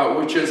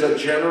 which is a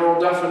general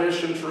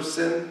definition for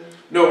sin.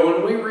 No,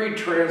 when we read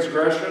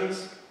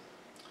transgressions,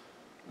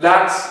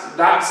 that's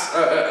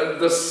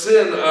the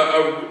sin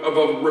of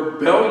a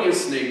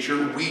rebellious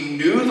nature. We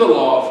knew the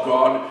law of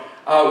God.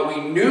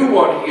 We knew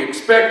what he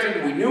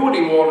expected. We knew what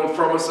he wanted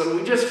from us, and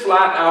we just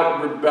flat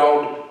out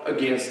rebelled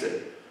against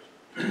it.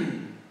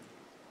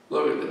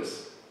 Look at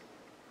this.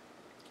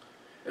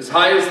 As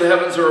high as the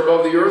heavens are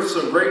above the earth,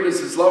 so great is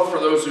his love for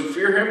those who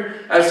fear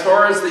him. As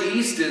far as the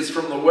east is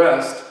from the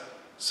west,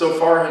 so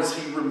far has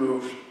he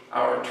removed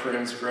our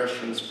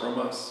transgressions from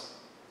us.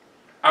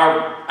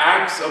 Our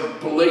acts of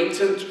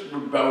blatant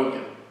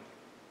rebellion,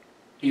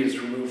 he has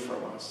removed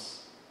from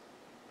us.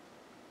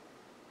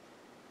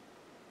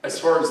 As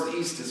far as the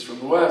east is from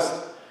the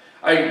west,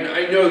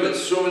 I know that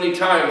so many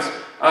times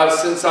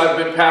since I've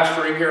been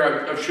pastoring here,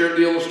 I've shared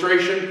the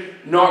illustration.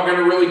 Not going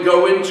to really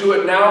go into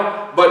it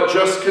now, but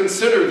just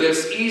consider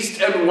this.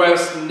 East and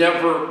west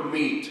never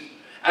meet.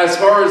 As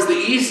far as the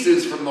east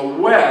is from the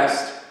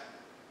west,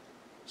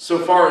 so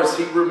far as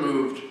he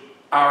removed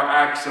our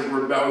acts of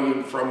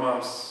rebellion from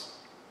us.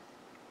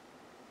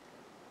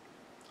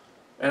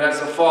 And as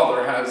a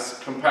father has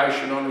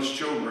compassion on his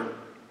children,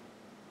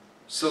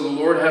 so the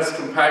Lord has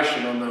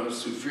compassion on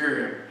those who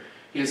fear him.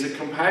 He is a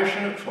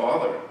compassionate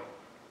father.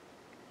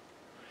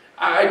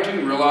 I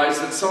do realize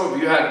that some of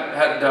you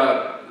had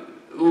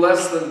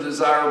less than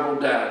desirable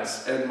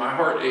dads, and my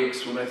heart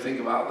aches when I think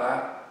about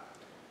that.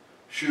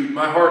 Shoot,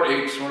 my heart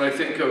aches when I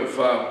think of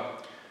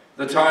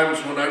the times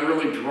when I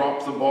really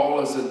dropped the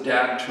ball as a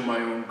dad to my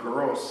own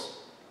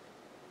girls.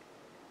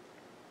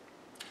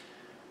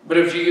 But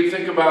if you could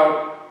think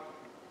about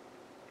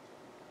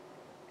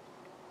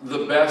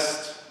the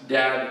best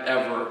dad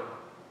ever,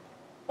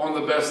 on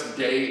the best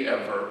day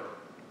ever,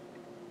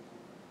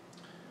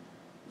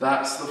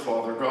 that's the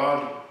Father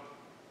God.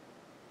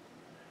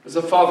 As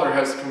a father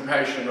has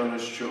compassion on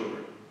his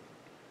children.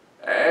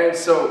 And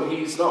so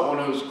he's not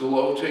one who's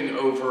gloating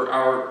over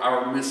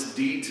our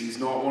misdeeds. He's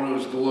not one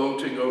who's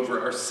gloating over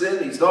our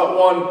sin. He's not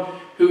one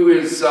who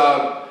is,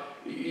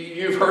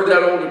 you've heard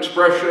that old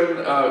expression,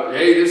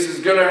 hey, this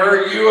is going to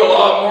hurt you a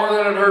lot more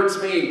than it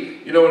hurts me.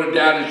 You know, when a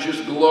dad is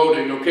just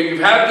gloating, okay, you've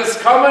had this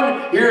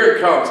coming, here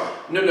it comes.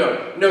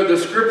 No, the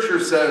scripture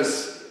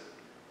says,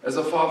 as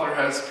a father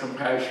has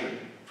compassion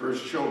for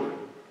his children.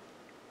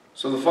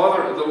 So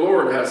the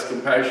Lord has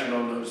compassion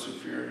on those who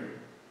fear him.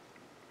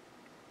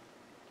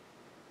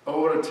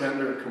 Oh, what a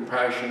tender,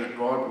 compassionate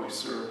God we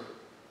serve.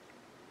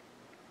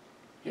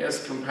 He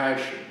has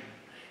compassion.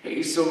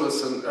 Hey, so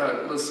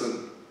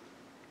listen.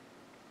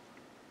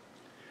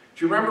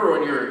 Do you remember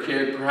when you were a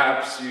kid,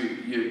 perhaps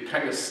you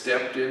kind of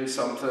stepped in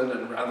something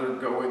and rather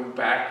going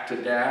back to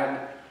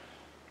dad,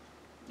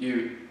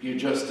 you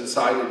just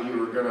decided you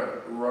were going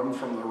to run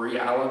from the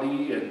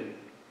reality? And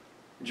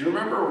do you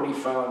remember when he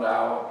found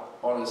out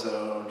on his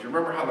own? Do you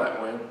remember how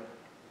that went?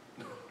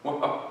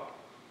 Well,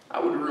 I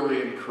would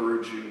really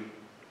encourage you.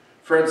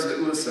 Friends,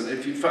 listen,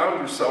 if you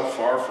found yourself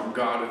far from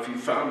God, if you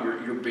found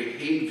your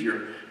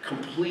behavior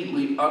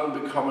completely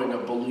unbecoming a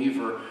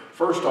believer,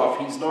 first off,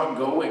 he's not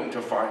going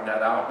to find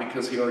that out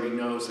because he already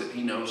knows that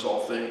he knows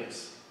all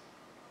things.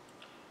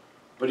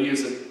 But he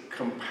is a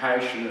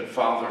compassionate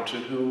Father to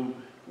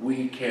whom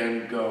we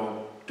can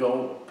go.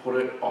 Don't put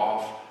it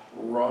off.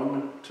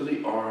 Run to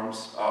the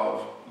arms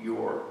of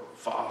your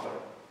Father.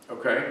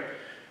 Okay?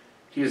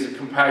 He is a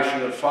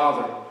compassionate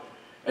Father.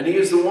 And he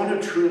is the one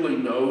who truly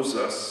knows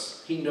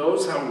us. He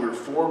knows how we're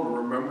formed,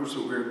 remembers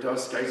that we're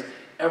dust, guys.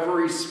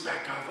 Every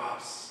speck of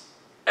us.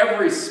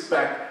 Every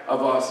speck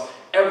of us.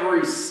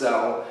 Every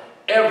cell.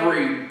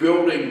 Every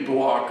building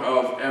block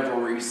of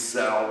every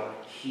cell.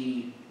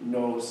 He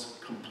knows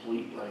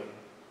completely.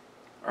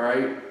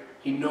 Alright?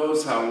 He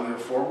knows how we're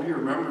formed. He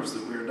remembers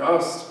that we're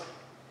dust.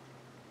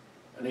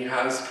 And he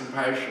has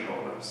compassion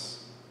on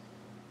us.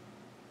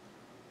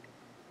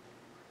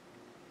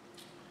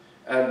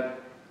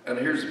 And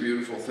here's the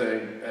beautiful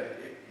thing.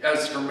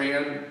 As for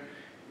man,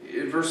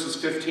 in verses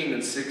 15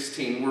 and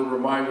 16, we're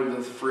reminded of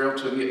the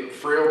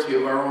frailty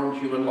of our own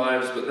human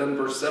lives. But then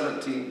verse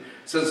 17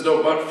 says,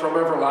 no, but from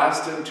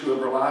everlasting to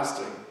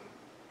everlasting,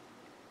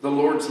 the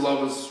Lord's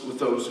love is with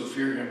those who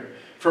fear him.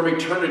 from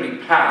eternity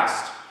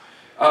past,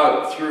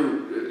 clear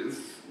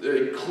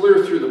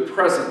through the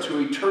present to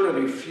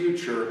eternity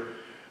future,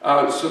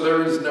 so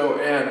there is no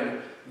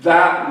end.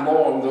 That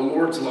long, the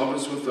Lord's love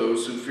is with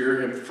those who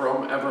fear him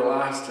from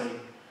everlasting.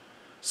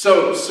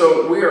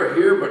 So we are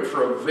here but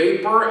for a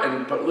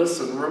vapor, but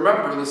listen,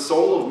 remember, the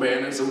soul of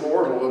man is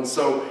immortal, and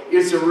so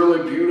it's a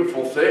really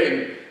beautiful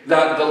thing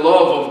that the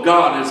love of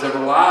God is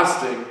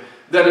everlasting.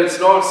 That it's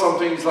not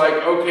something like,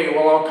 okay,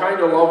 well, I'll kind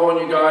of love on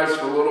you guys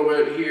for a little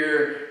bit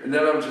here, and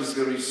then I'm just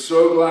going to be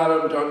so glad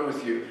I'm done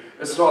with you.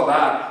 It's not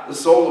that. The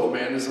soul of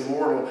man is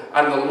immortal,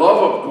 and the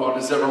love of God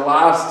is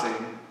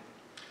everlasting.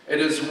 It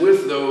is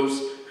with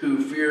those who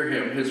fear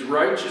him, his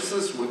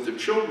righteousness with the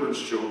children's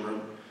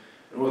children,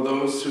 and with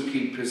those who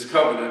keep his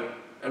covenant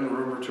and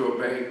remember to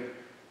obey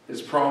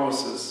his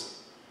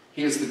promises.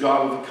 He is the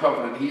God of the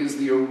covenant. He is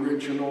the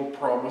original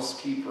promise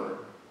keeper.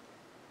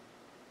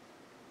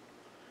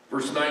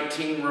 Verse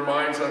 19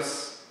 reminds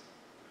us,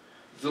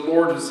 the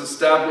Lord has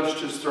established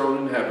his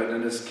throne in heaven,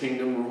 and his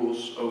kingdom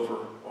rules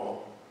over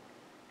all.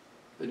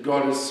 That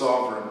God is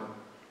sovereign.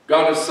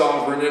 God is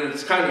sovereign, and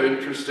it's kind of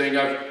interesting.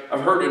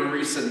 I've heard in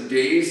recent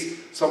days,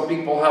 some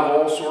people have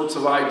all sorts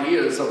of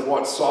ideas of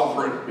what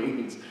sovereign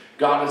means.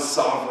 God is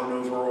sovereign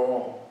over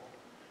all.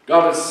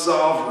 God is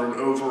sovereign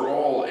over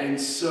all. And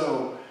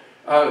so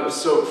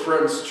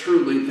friends,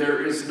 truly,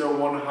 there is no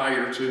one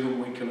higher to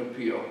whom we can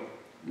appeal.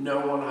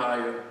 No one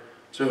higher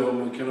to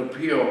whom we can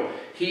appeal.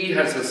 He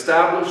has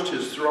established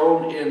his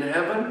throne in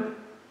heaven.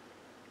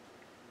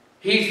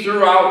 He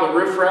threw out the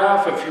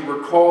riffraff, if you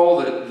recall,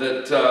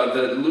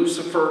 that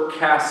Lucifer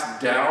cast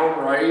down,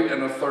 right?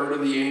 And a third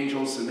of the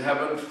angels in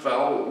heaven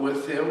fell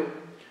with him.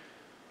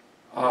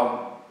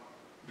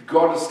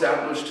 God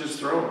established his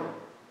throne.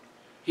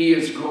 He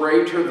is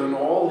greater than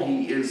all.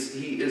 He is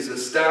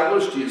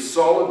established. He is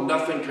solid.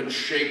 Nothing can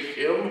shake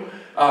him.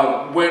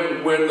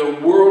 When the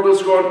world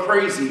has gone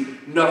crazy,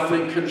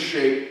 nothing can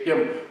shake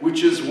him.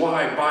 Which is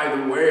why, by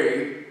the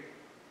way,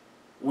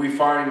 we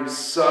find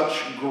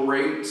such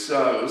great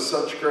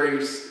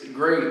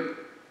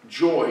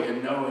joy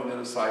in knowing that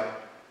it's like,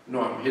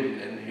 no, I'm hidden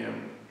in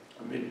him.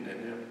 I'm hidden in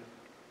him.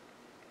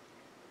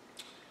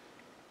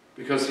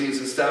 Because he has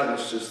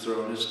established his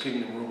throne, his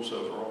kingdom rules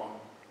over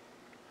all.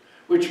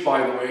 Which,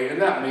 by the way,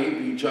 and that may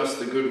be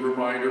just a good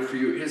reminder for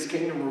you, his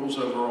kingdom rules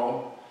over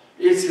all.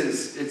 It's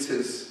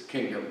his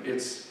kingdom.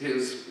 It's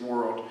his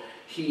world.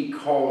 He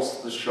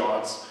calls the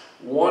shots.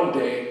 One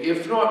day,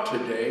 if not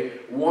today,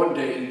 one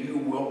day you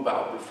will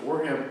bow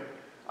before him.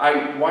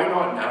 Why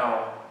not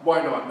now?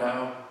 Why not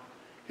now?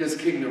 His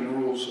kingdom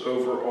rules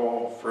over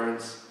all,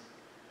 friends.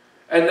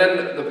 And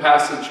then the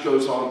passage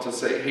goes on to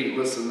say, hey,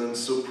 listen, then,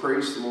 so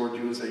praise the Lord,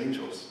 you his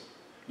angels.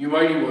 You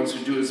mighty ones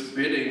who do his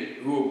bidding,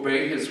 who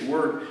obey his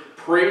word.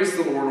 Praise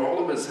the Lord,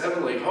 all of his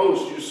heavenly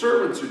hosts, you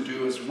servants who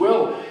do his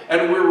will.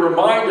 And we're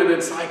reminded,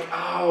 it's like,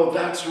 oh,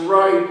 that's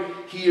right.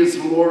 He is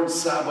Lord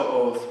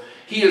Sabaoth.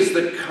 He is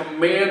the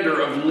commander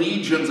of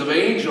legions of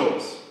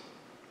angels.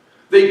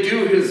 They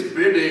do his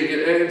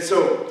bidding. And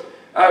so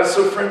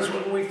friends,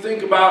 when we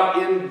think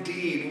about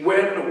indeed,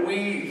 when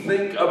we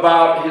think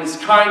about his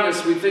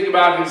kindness, we think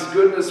about his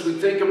goodness, we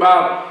think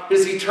about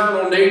his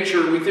eternal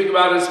nature, we think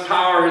about his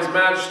power, his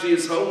majesty,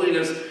 his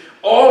holiness,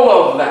 all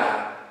of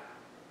that,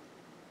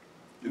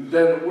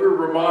 then we're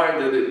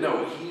reminded that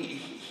no, he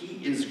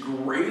is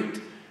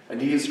great and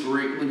he is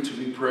greatly to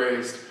be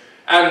praised.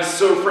 And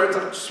so, friends,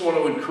 I just want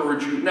to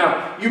encourage you.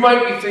 Now, you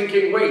might be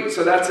thinking, wait,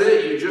 so that's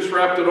it? You just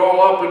wrapped it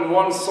all up in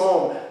one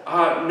psalm.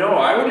 No,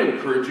 I would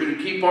encourage you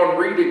to keep on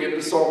reading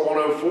into Psalm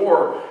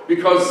 104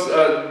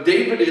 because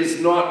David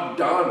is not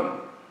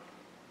done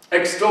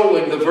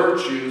extolling the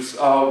virtues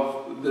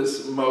of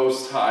this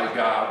Most High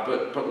God.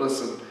 But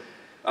listen,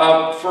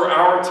 for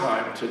our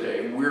time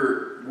today,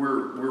 we're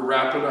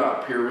wrapping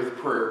up here with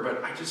prayer.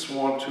 But I just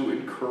want to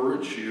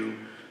encourage you.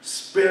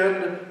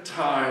 Spend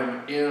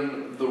time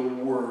in the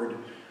Word.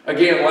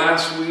 Again,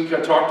 last week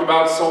I talked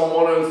about Psalm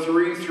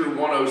 103 through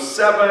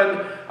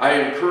 107. I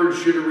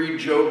encourage you to read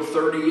Job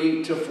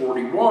 38 to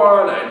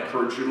 41. I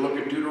encourage you to look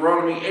at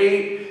Deuteronomy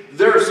 8.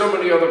 There are so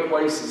many other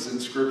places in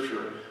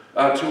Scripture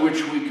to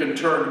which we can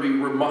turn to be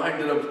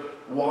reminded of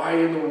why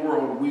in the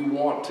world we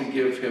want to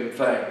give him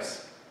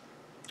thanks.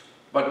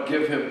 But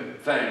give him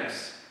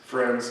thanks,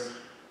 friends.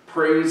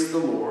 Praise the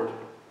Lord.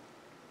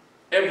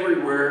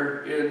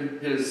 Everywhere in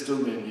his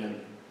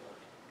dominion.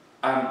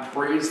 And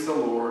praise the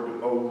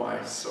Lord, O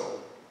my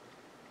soul.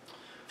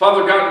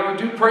 Father God, we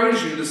do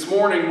praise you this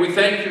morning. We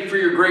thank you for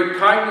your great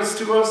kindness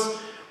to us.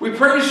 We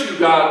praise you,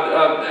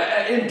 God,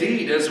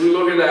 indeed, as we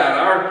look at that.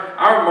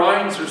 Our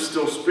minds are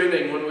still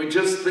spinning when we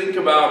just think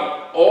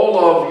about all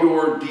of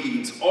your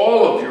deeds,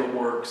 all of your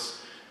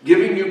works,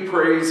 giving you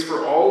praise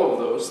for all of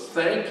those,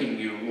 thanking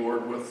you,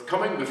 Lord, with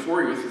coming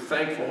before you with a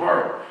thankful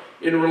heart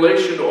in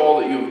relation to all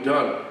that you have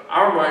done.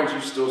 Our minds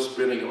are still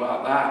spinning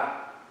about that.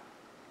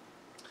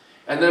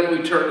 And then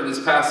we turn to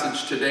this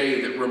passage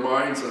today that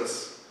reminds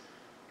us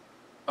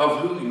of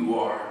who you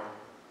are.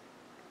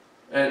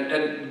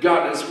 And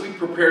God, as we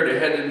prepare to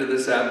head into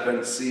this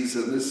Advent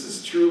season, this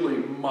is truly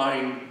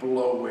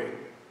mind-blowing.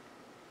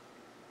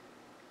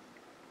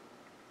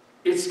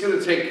 it's going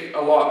to take a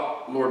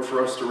lot, Lord,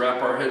 for us to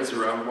wrap our heads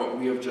around what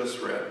we have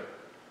just read.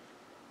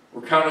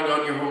 We're counting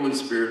on your Holy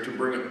Spirit to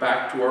bring it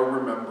back to our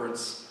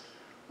remembrance.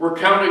 We're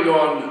counting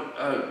on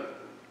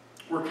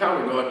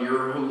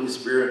your Holy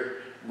Spirit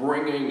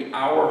bringing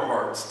our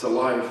hearts to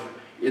life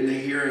in the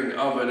hearing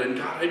of it. And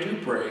God, I do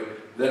pray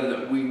then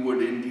that we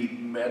would indeed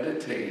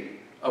meditate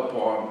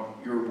upon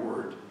your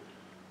word.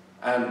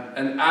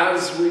 And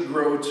as we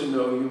grow to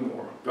know you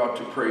more, God,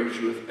 to praise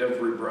you with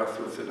every breath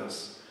within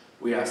us,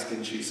 we ask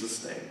in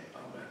Jesus' name.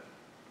 Amen.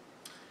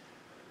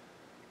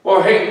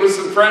 Well, hey,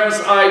 listen, friends,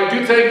 I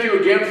do thank you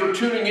again for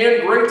tuning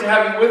in. Great to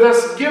have you with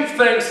us. Give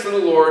thanks to the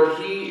Lord.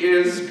 He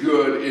is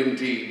good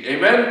indeed.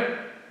 Amen?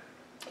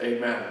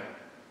 Amen.